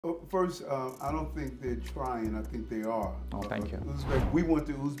First, I don't think they're trying. I think they are. Oh, thank you. We want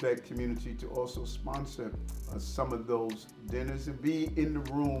the Uzbek community to also sponsor some of those dinners and be in the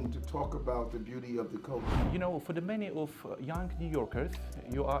room to talk about the beauty of the culture. You know, for the many of young New Yorkers,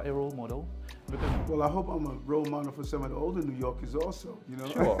 you are a role model. Well, I hope I'm a role model for some of the older New Yorkers also, you know?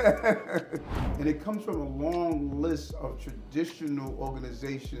 Sure. And it comes from a long list of traditional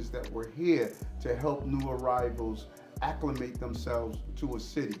organizations that were here to help new arrivals acclimate themselves to a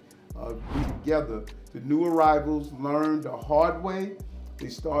city. Be together. The new arrivals learn the hard way. They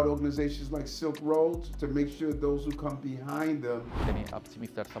start organizations like Silk Roads to make sure those who come behind them. Ya'ni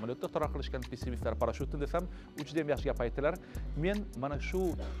optimistlar samolyotda ixtiro qilishgan, pessimistlar parashyutni desam, u juda ham yaxshi gap aytdilar. Men mana shu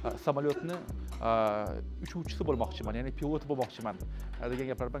samolyotni uchuvchisi bo'lmoqchiman, ya'ni pilot bo'lmoqchiman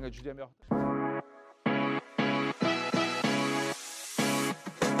degan gaplar menga juda ham yoqdi.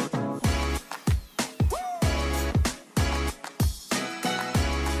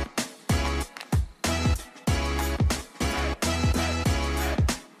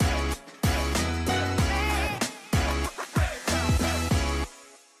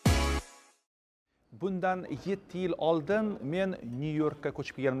 Bundan 7 yil oldin men New Yorkka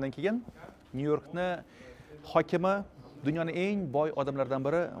ko'chib kelganimdan keyin New Yorkni hokimi, dunyoning eng boy odamlaridan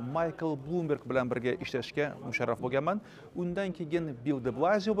biri Michael Bloomberg bilan birga ishlashga musharraf bo'lganman. Undan keyin Bill de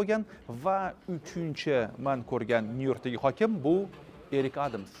Blasio bo'lgan va uchinchi men ko'rgan New Yorkdagi hokim bu Eric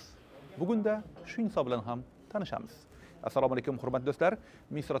Adams. Bugunda shu inson bilan ham tanishamiz. Assalomu alaykum hurmatli do'stlar.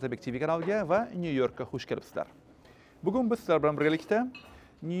 MrOtabekTv kanaliga va New Yorkka xush kelibsizlar. Bugun biz sizlar bilan birgalikda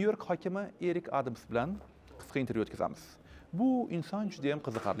New York hokimi Eric Adams bilan qisqa intervyu o'tkazamiz. Bu inson juda ham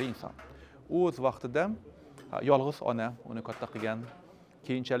qiziqarli inson. O'z vaqtida yolg'iz ona uni katta qilgan.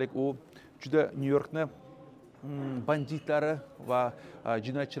 Keyinchalik u juda New Yorkni banditlari va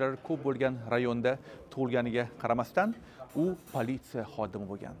jinoyatchilari ko'p bo'lgan rayonda tug'ilganiga qaramasdan, u politsiya xodimi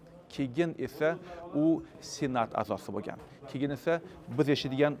bo'lgan. Keyin esa u senat a'zosi bo'lgan. Keyin esa biz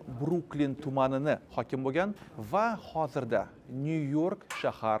yashaydigan Brooklyn tumanini hokim bo'lgan va hozirda New York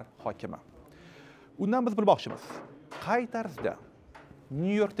shahar hokimi. Undan biz bilmoqchimiz, qay tarzda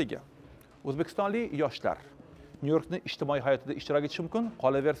New Yorkdagi o'zbekistonlik yoshlar New Yorkning ijtimoiy hayotida ishtirok etishi mumkin,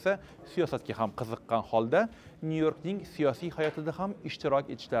 qolaversa siyosatga ham qiziqqan holda New Yorkning siyosiy hayotida ham ishtirok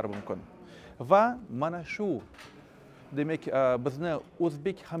etishlari mumkin. Va mana shu demak, bizni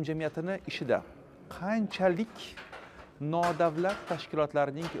o'zbek hamjamiyatini ishida qanchalik nodavlat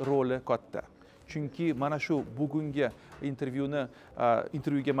tashkilotlarning roli katta. Chunki mana shu bugungi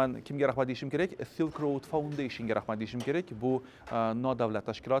intervyuga men kimga rahmat deyishim kerak? Silk Road Foundationga rahmat deyishim kerak. Bu nodavlat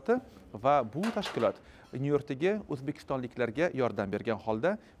tashkiloti va bu tashkilot New Yorkdagi o'zbekistonliklarga yordam bergan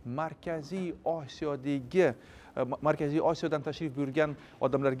holda Markaziy Osiyodan tashrif buyurgan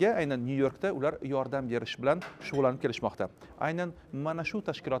odamlarga aynan New Yorkda ular yordam berish bilan shug'ullanib kelishmoqda. Aynan mana shu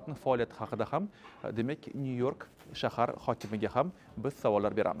tashkilotning faoliyati haqida ham demak New York shahar hokimiga ham biz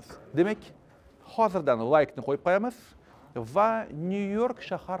savollar beramiz. Demak, hozirdan like-ni qo'yib qo'yamiz va New York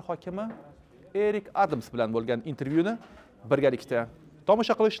shahar hokimi Eric Adams bilan bo'lgan intervyuni birgalikda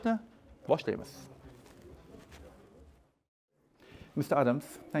tomosha qilishni boshlaymiz. Mr. Adams,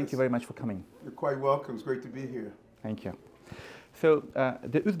 thank you very much for coming. You're quite welcome. It's great to be here. Thank you. So,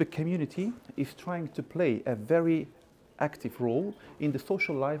 the Uzbek community is trying to play a very active role in the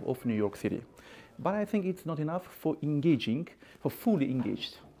social life of New York City. But I think it's not enough for fully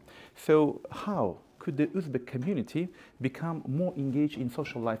engaged. So, how could the Uzbek community become more engaged in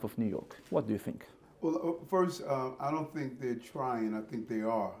social life of New York? What do you think? Well, first, I don't think they're trying. I think they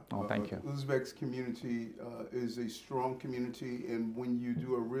are. Oh, thank you. Uzbek's community is a strong community, and when you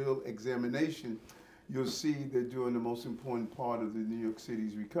do a real examination, you'll see they're doing the most important part of the New York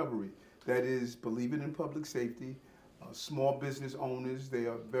City's recovery. That is believing in public safety. Small business owners, they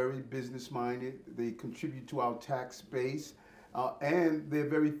are very business-minded. They contribute to our tax base, and they're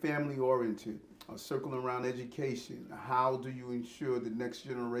very family-oriented. Circling around education, how do you ensure the next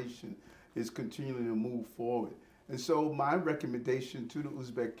generation is continuing to move forward? And so my recommendation to the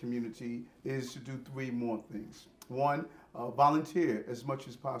Uzbek community is to do 3 more things. One, volunteer as much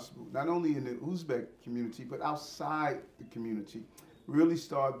as possible, not only in the Uzbek community, but outside the community. Really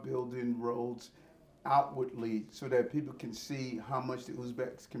start building roads outwardly so that people can see how much the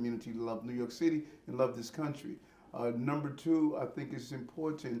Uzbek community love New York City and love this country. Number 2, I think it's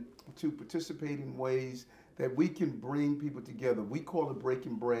important to participate in ways that we can bring people together. We call it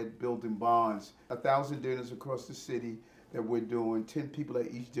breaking bread, building bonds. 1,000 dinners across the city that we're doing, 10 people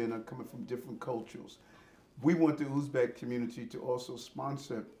at each dinner coming from different cultures. We want the Uzbek community to also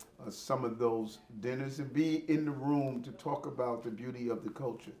sponsor some of those dinners and be in the room to talk about the beauty of the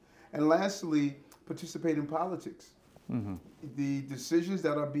culture. And lastly, participate in politics. The decisions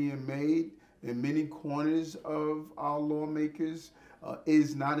that are being made in many corners of our lawmakers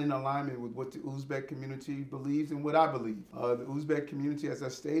is not in alignment with what the Uzbek community believes and what I believe. The Uzbek community, as I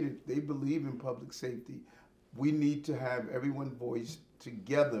stated, they believe in public safety. We need to have everyone voiced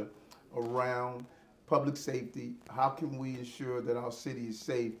together around public safety. How can we ensure that our city is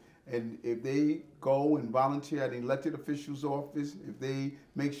safe? And if they go and volunteer at an elected official's office, if they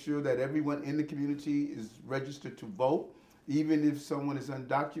make sure that everyone in the community is registered to vote, even if someone is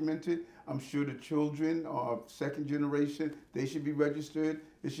undocumented, I'm sure the children are second generation, they should be registered.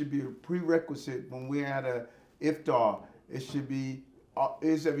 It should be a prerequisite when we're at a iftar. It should be,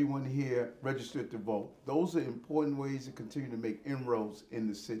 is everyone here registered to vote? Those are important ways to continue to make inroads in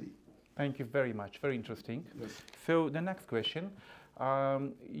the city. Thank you very much. Very interesting. Yes. So the next question,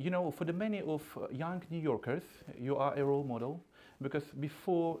 you know, for the many of young New Yorkers, you are a role model because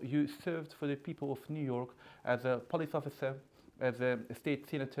before you served for the people of New York as a police officer, as a state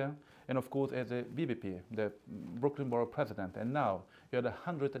senator, and of course as a BBP, the Brooklyn Borough President, and now you're the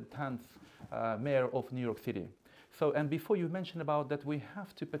 110th mayor of New York City. So, and before you mentioned about that we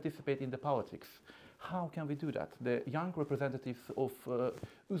have to participate in the politics. How can we do that? The young representatives of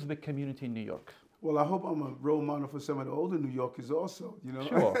Uzbek community in New York. Well, I hope I'm a role model for some of the older New Yorkers also, you know.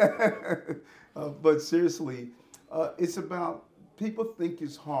 Sure. But seriously, it's about, people think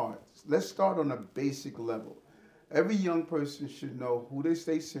it's hard. Let's start on a basic level. Every young person should know who their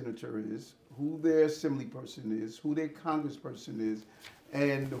state senator is, who their assembly person is, who their congressperson is,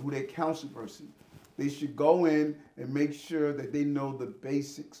 and who their council person. They should go in and make sure that they know the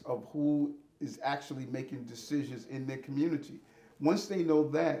basics of who is actually making decisions in their community. Once they know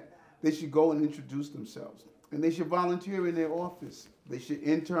that, they should go and introduce themselves. And they should volunteer in their office. They should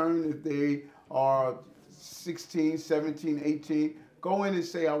intern if they are 16, 17, 18. Go in and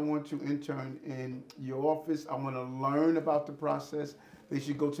say, I want to intern in your office. I want to learn about the process. They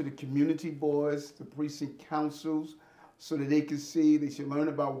should go to the community boards, the precinct councils, so that they can see, they should learn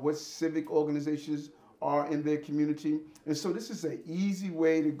about what civic organizations are in their community. And so this is an easy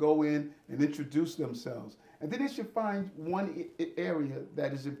way to go in and introduce themselves. And then they should find one area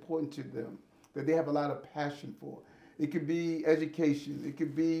that is important to them, that they have a lot of passion for. It could be education. It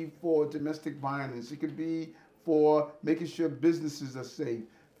could be for domestic violence. It could be for making sure businesses are safe.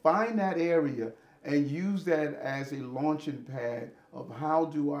 Find that area and use that as a launching pad of how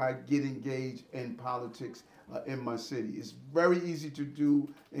do I get engaged in politics in my city. It's very easy to do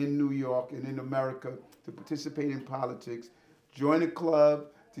in New York and in America to participate in politics. Join a club,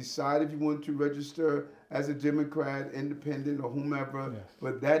 decide if you want to register as a Democrat, independent, or whomever, yes.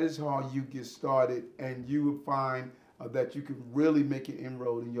 But that is how you get started, and you will find that you can really make an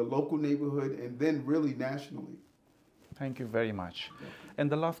inroad in your local neighborhood and then really nationally. Thank you very much. Yeah.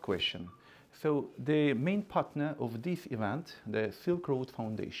 And the last question. So the main partner of this event, the Silk Road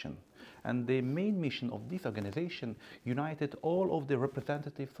Foundation, and the main mission of this organization united all of the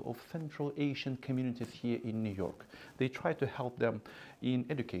representatives of Central Asian communities here in New York. They try to help them in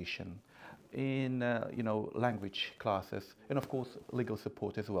education, in you know, language classes, and of course legal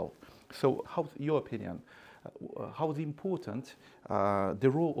support as well. So how's your opinion? How is important the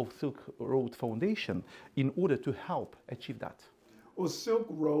role of Silk Road Foundation in order to help achieve that? Well, Silk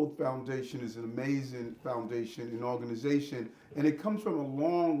Road Foundation is an amazing foundation and organization, and it comes from a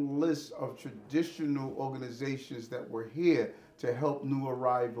long list of traditional organizations that were here to help new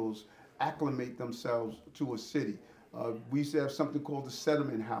arrivals acclimate themselves to a city. We used to have something called the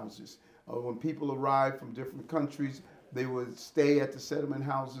settlement houses. When people arrived from different countries, they would stay at the settlement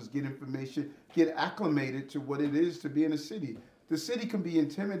houses, get information, get acclimated to what it is to be in a city. The city can be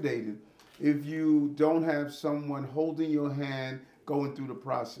intimidating if you don't have someone holding your hand going through the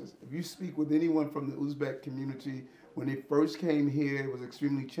process. If you speak with anyone from the Uzbek community, when they first came here, it was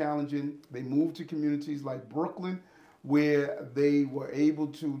extremely challenging. They moved to communities like Brooklyn, where they were able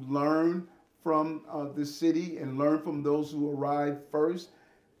to learn from the city and learn from those who arrived first,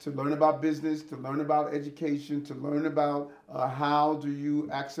 to learn about business, to learn about education, to learn about how do you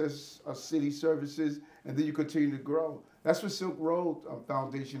access city services, and then you continue to grow. That's what Silk Road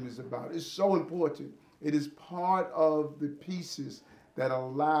Foundation is about. It's so important. It is part of the pieces that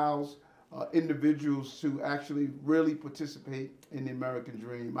allows individuals to actually really participate in the American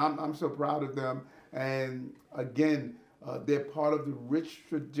dream. I'm so proud of them. And again, they're part of the rich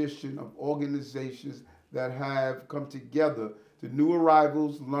tradition of organizations that have come together. The new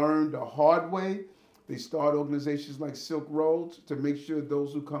arrivals learn the hard way. They start organizations like Silk Roads to make sure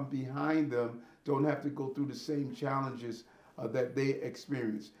those who come behind them don't have to go through the same challenges that they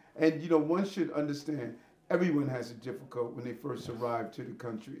experience. And you know, one should understand, everyone has it difficult when they first arrive to the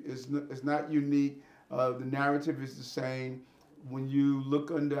country. It's not unique. The narrative is the same. When you look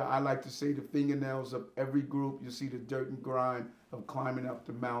under, I like to say, the fingernails of every group, you see the dirt and grime of climbing up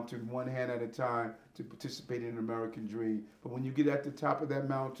the mountain one hand at a time to participate in an American dream. But when you get at the top of that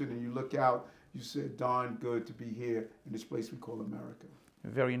mountain and you look out, you say, darn good to be here in this place we call America.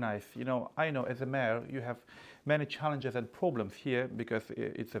 Very nice. You know, I know as a mayor, you have many challenges and problems here because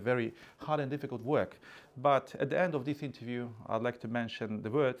it's a very hard and difficult work. But at the end of this interview, I'd like to mention the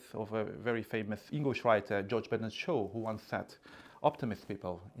words of a very famous English writer, George Bernard Shaw, who once said, "Optimist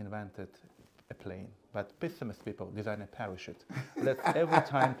people invented a plane, but pessimist people design a parachute." Let's every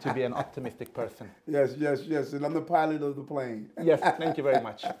time to be an optimistic person. Yes, yes, yes. And I'm the pilot of the plane. Yes, thank you very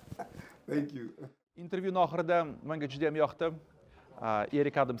much. Thank you. Intervyu oxirida menga juda ham yoqdi.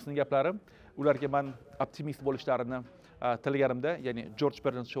 Erik Adamsning gaplari, ularga men optimist bo'lishlarini tilaganimda, ya'ni George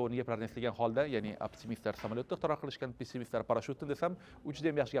Bernard Shawning gaplarini eslagan holda, ya'ni optimistlar samolyotni ixtiro qilishgan, pessimistlar parashyutni desam, u juda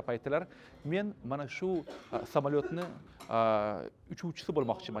ham yaxshi gap aytdilar. Men mana shu samolyotni uchuvchisi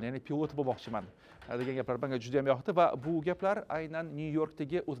bo'lmoqchiman, ya'ni pilot bo'lmoqchiman degan gaplar menga juda ham yoqdi va bu gaplar aynan New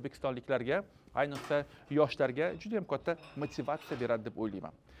Yorkdagi o'zbekistonliklarga, ayniqsa yoshlarga juda ham katta motivatsiya beradi deb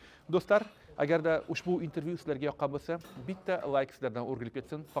o'ylayman. Do'stlar, agarda ushbu intervyu sizlarga yoqqan bo'lsa, bitta like sizlardan o'rgilib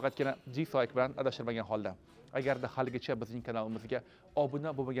ketsin, faqatgina dislike bilan adashtirmagan holda. Agarda haligacha bizning kanalimizga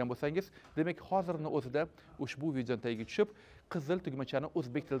obuna bo'lmagan bo'lsangiz, demak hozirning o'zida ushbu videoning tagiga tushib, qizil tugmachani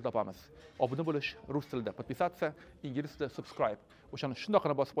o'zbek tilida topamiz. Obuna bo'lish rus tilida, podpisatsiya ingliz tilida subscribe. O'shani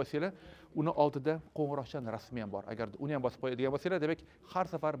shundoqina bosib qo'ysanglar, uni oldida qo'ng'iroqchan rasmi ham bor. Agarda uni ham bosib qo'yadigan bo'lsanglar, demak har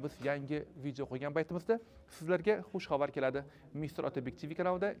safar biz yangi video qo'ygan paytimizda sizlarga xush xabar keladi. MrOtabekTv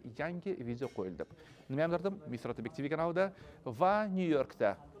kanalida yangi video qo'yildi. Nima ham derdim? MrOtabekTv kanalida va New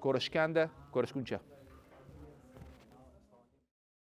Yorkda ko'rishganda, ko'rishguncha.